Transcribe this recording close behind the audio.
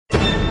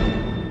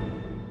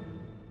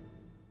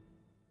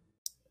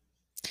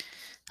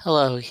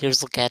Hello,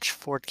 here's a look at your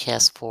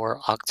forecast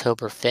for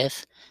October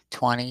 5th,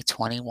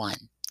 2021.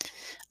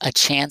 A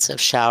chance of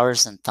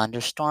showers and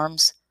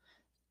thunderstorms.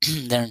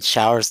 Then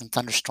showers and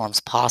thunderstorms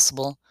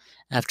possible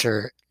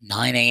after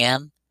 9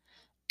 a.m.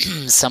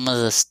 Some of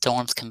the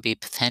storms can be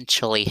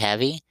potentially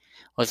heavy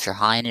with your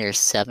high near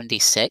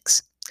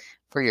 76.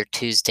 For your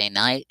Tuesday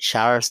night,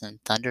 showers and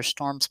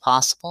thunderstorms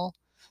possible.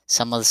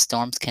 Some of the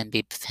storms can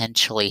be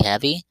potentially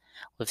heavy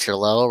with your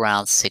low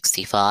around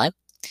 65.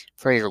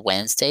 For your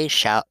Wednesday,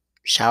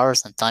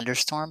 showers and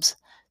thunderstorms.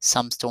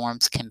 Some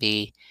storms can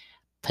be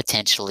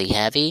potentially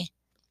heavy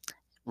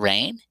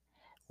rain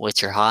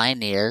with your high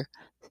near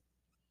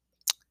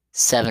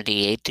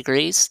 78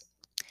 degrees.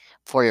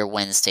 For your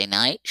Wednesday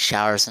night,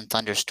 showers and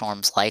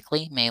thunderstorms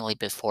likely, mainly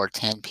before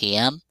 10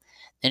 p.m.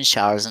 Then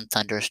showers and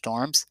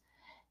thunderstorms,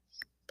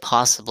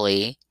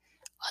 possibly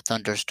a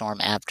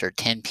thunderstorm after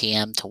 10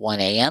 p.m. to 1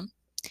 a.m.,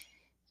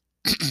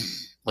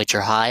 with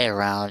your high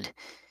around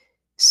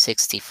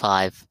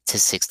 65 to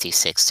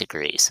 66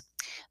 degrees.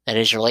 That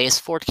is your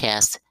latest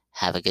forecast.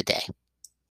 Have a good day.